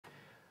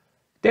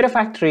Data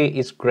Factory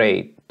is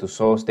great to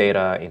source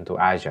data into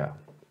Azure.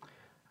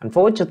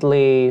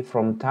 Unfortunately,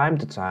 from time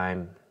to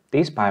time,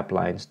 these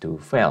pipelines do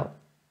fail.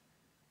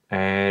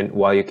 And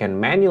while you can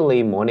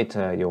manually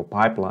monitor your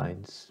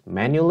pipelines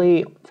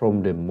manually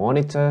from the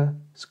monitor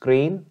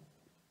screen,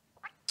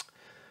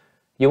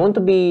 you want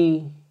to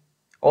be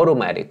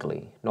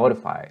automatically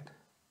notified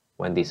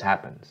when this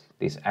happens,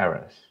 these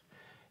errors.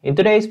 In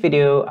today's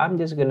video, I'm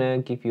just gonna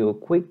give you a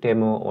quick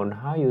demo on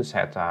how you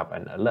set up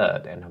an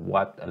alert and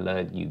what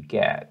alert you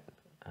get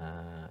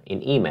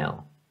in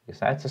email,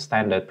 because that's a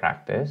standard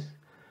practice.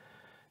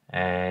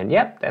 And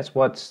yep, that's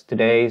what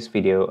today's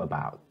video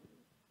about.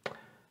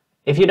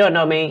 If you don't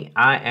know me,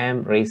 I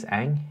am Riz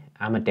Ang.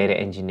 I'm a data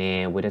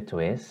engineer with a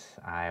twist.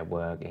 I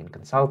work in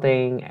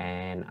consulting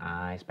and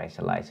I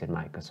specialize in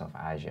Microsoft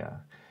Azure.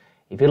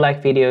 If you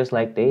like videos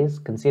like this,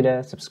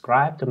 consider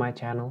subscribe to my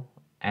channel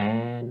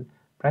and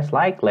press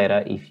like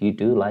later if you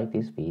do like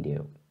this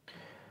video.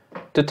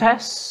 To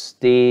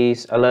test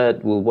this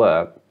alert will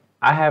work,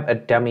 I have a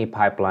dummy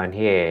pipeline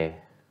here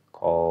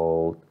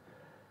called,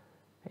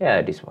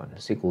 this one,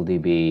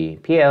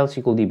 SQLDB, PL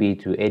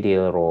SQLDB to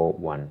ADL row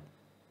 1.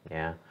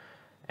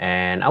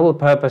 And I will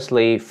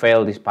purposely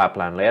fail this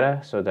pipeline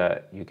later so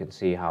that you can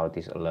see how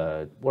this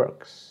alert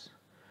works.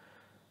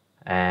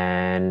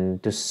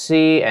 And to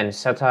see and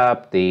set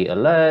up the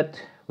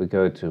alert, we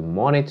go to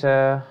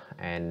monitor,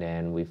 and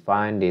then we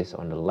find this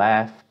on the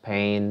left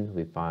pane.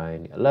 We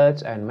find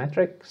alerts and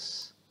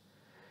metrics.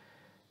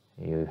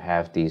 You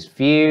have this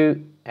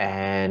view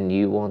and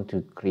you want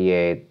to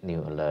create new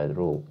alert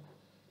rule.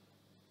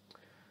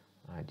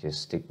 I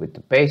just stick with the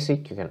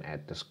basic. You can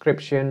add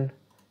description.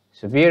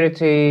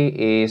 Severity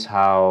is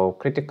how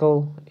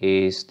critical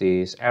is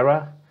this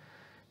error.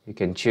 You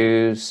can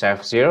choose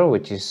SAF 0,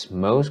 which is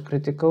most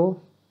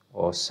critical,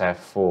 or SAF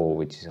 4,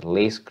 which is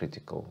least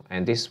critical.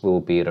 And this will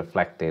be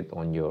reflected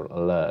on your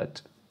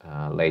alert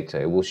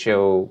later. It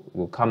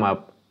will come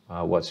up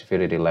what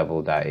severity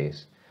level that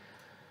is.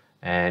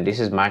 And this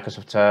is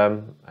Microsoft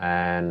term,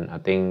 and I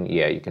think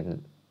you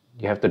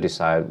have to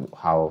decide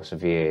how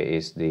severe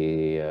is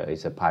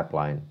the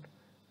pipeline.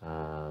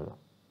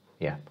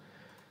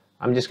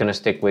 I'm just gonna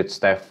stick with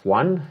SAF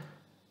 1.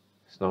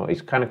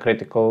 It's kind of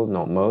critical,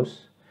 not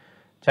most.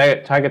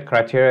 Target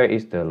criteria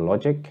is the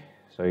logic,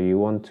 so you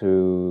want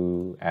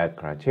to add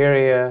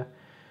criteria,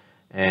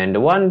 and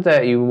the one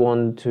that you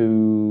want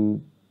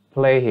to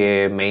play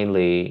here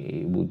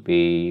mainly would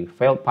be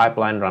failed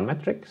pipeline run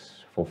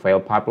metrics for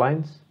failed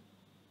pipelines,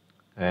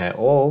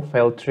 or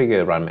failed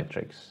trigger run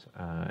metrics.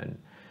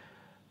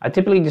 I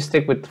typically just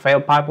stick with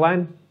failed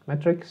pipeline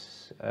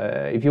metrics.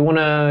 If you want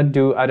to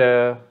do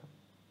other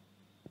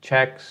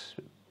checks,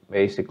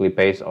 basically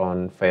based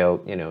on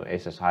failed,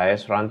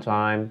 SSIS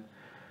runtime,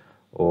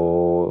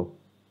 or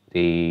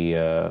the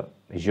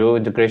Azure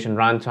integration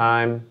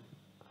runtime,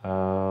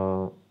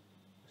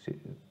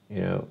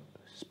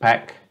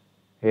 spec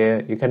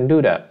here, you can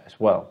do that as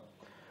well.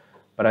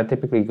 But I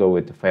typically go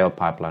with the failed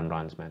pipeline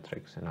runs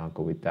metrics, and I'll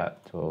go with that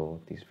for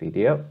this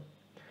video.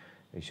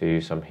 I'll show you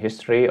some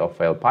history of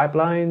failed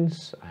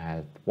pipelines. I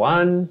had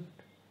one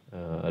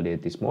earlier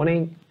this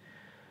morning.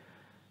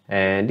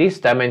 And this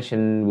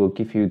dimension will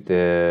give you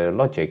the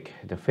logic,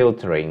 the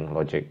filtering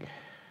logic.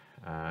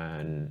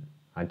 And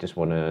I just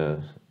want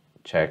to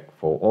check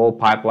for all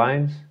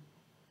pipelines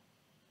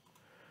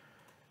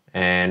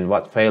and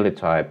what failure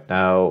type.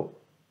 Now,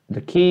 the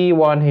key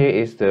one here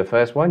is the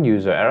first one,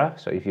 user error.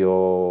 So if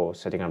you're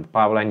setting up a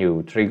pipeline,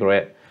 you trigger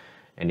it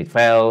and it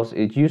fails,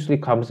 it usually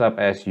comes up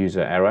as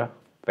user error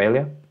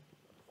failure.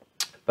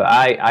 But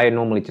I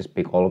normally just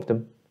pick all of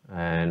them,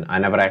 and I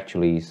never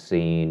actually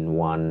seen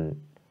one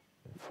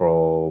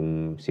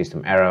from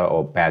system error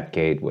or bad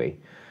gateway.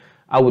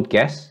 I would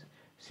guess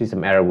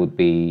system error would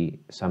be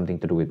something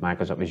to do with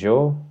Microsoft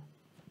Azure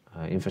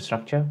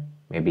infrastructure.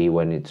 Maybe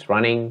when it's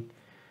running,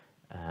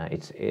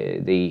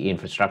 the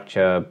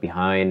infrastructure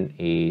behind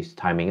is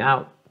timing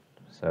out,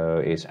 so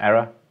it's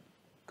error.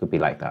 Could be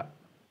like that.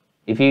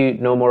 If you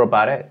know more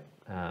about it,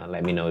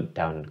 let me know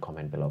down in the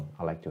comment below.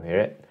 I like to hear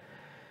it.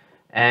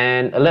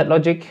 And alert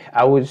logic,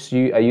 I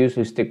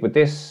usually stick with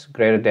this.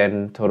 Greater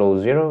than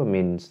total 0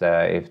 means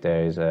that if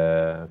there is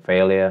a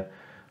failure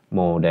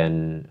more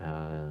than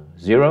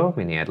 0,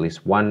 meaning at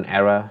least one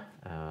error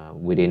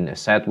within a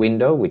set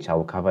window, which I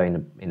will cover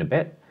in a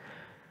bit,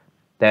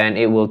 then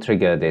it will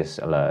trigger this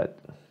alert.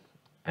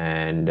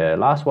 And the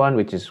last one,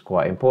 which is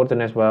quite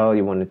important as well,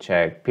 you want to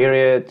check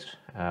period,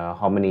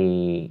 how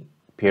many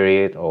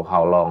period or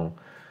how long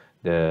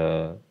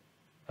the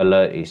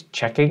alert is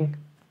checking.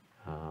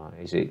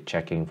 Is it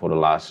checking for the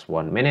last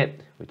 1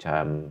 minute, which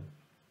I'm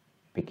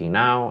picking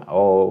now,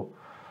 or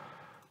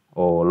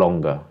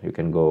longer? You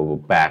can go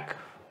back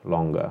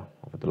longer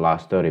over the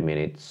last 30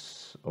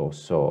 minutes or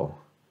so.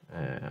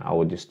 I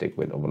would just stick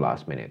with over the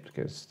last minute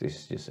because this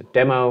is just a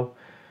demo.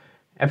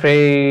 A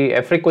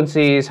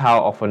frequency is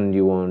how often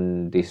you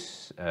want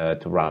this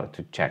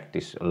to check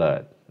this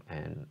alert,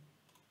 and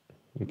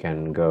you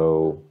can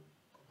go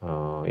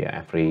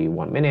every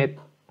 1 minute,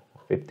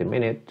 15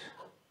 minutes,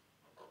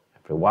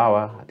 every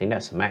hour. I think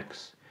that's the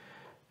max.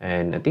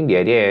 And I think the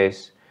idea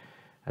is,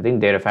 I think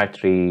Data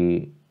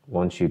Factory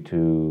wants you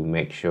to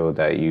make sure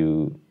that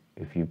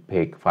if you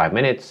pick 5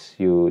 minutes,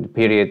 the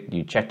period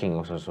you checking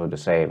is also the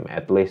same,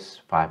 at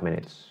least 5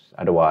 minutes.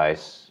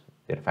 Otherwise,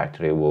 Data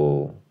Factory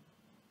will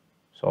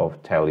sort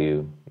of tell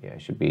you, yeah,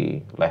 it should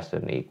be less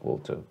than equal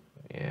to,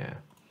 yeah.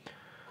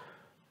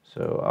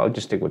 So I'll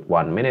just stick with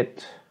 1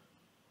 minute.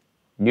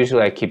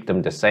 Usually I keep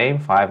them the same,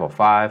 5 or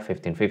 5,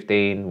 15,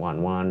 15,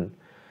 1, 1.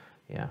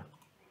 Yeah,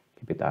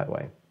 keep it that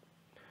way.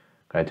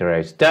 Criteria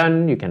is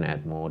done. You can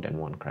add more than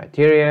one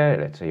criteria.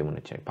 Let's say you want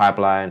to check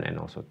pipeline and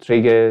also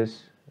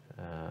triggers.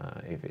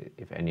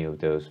 If any of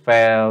those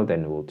fail,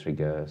 then it will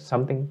trigger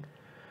something.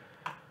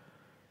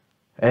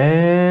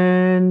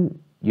 And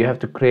you have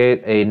to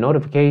create a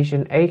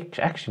notification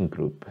action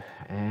group.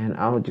 And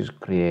I'll just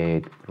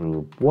create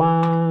group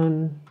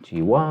 1,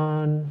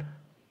 G1.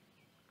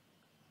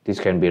 This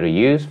can be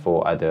reused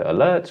for other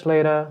alerts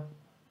later.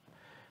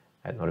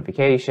 Add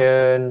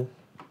notification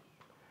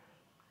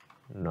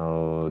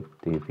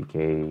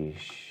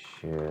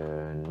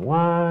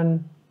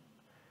 1.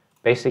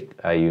 Basic,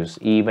 I use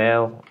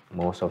email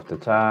most of the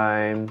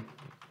time.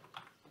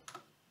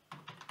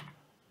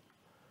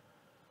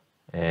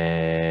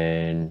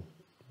 And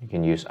you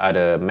can use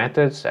other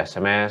methods,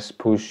 SMS,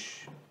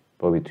 push,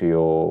 probably to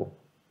your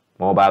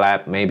mobile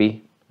app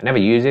maybe. I never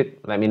use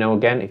it. Let me know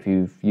again if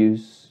you've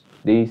used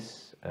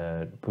these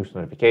push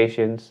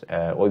notifications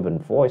or even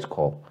voice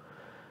call.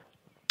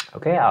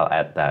 Okay, I'll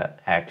add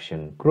that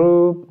action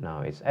group.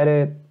 Now it's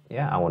added.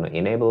 Yeah, I want to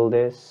enable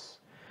this.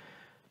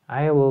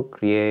 I will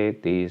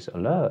create this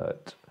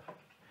alert.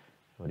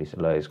 So this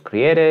alert is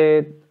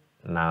created.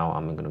 Now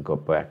I'm going to go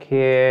back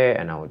here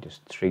and I will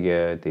just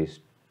trigger this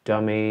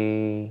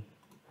dummy.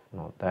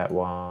 Not that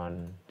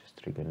one. Just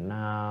trigger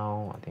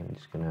now. I think I'm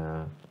just going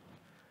to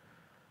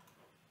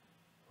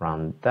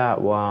run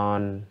that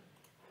one.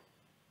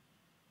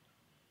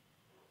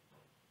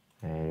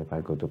 And if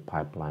I go to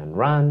pipeline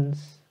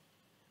runs,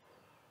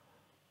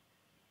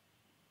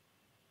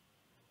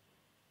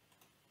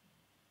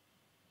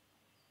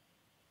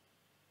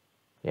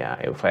 yeah,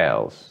 it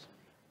fails.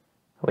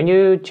 When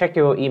you check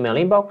your email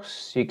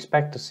inbox, you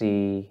expect to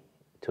see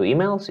 2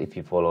 emails if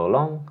you follow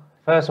along.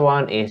 First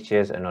one is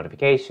just a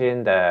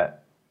notification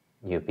that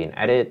you've been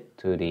added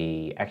to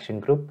the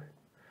action group.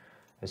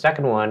 The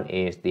second one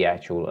is the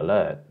actual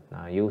alert.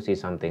 Now you'll see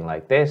something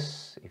like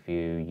this. If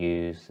you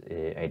use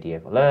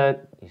ADF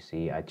alert, you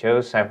see I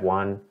chose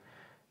SAP1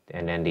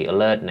 and then the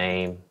alert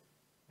name,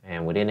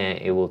 and within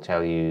it, it will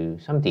tell you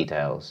some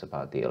details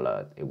about the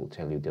alert. It will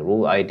tell you the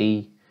rule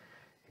ID.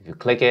 If you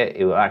click it,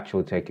 it will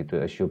actually take you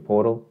to Azure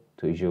portal,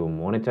 to Azure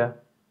Monitor,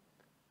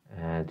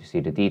 and to see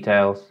the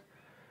details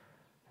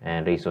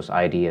and resource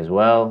ID as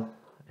well,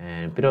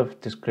 and a bit of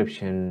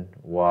description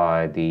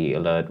why the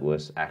alert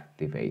was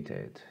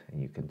activated.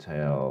 And you can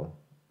tell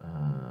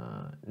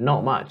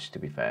not much, to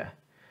be fair,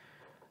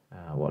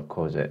 what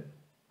caused it.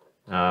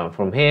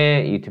 From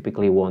here, you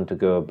typically want to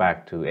go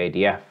back to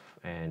ADF,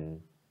 and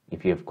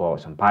if you've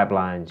got some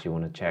pipelines, you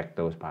want to check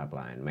those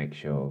pipelines, make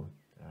sure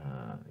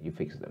you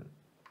fix them.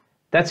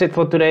 That's it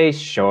for today's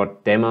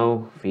short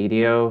demo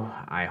video.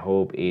 I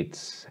hope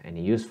it's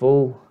any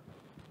useful.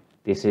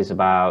 This is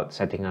about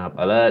setting up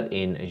alert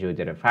in Azure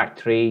Data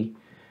Factory.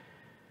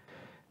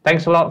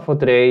 Thanks a lot for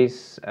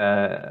today's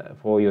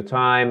for your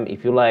time.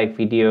 If you like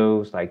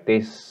videos like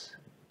this,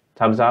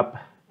 thumbs up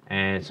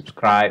and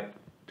subscribe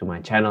to my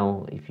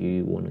channel if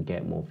you want to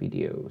get more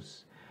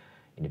videos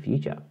in the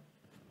future.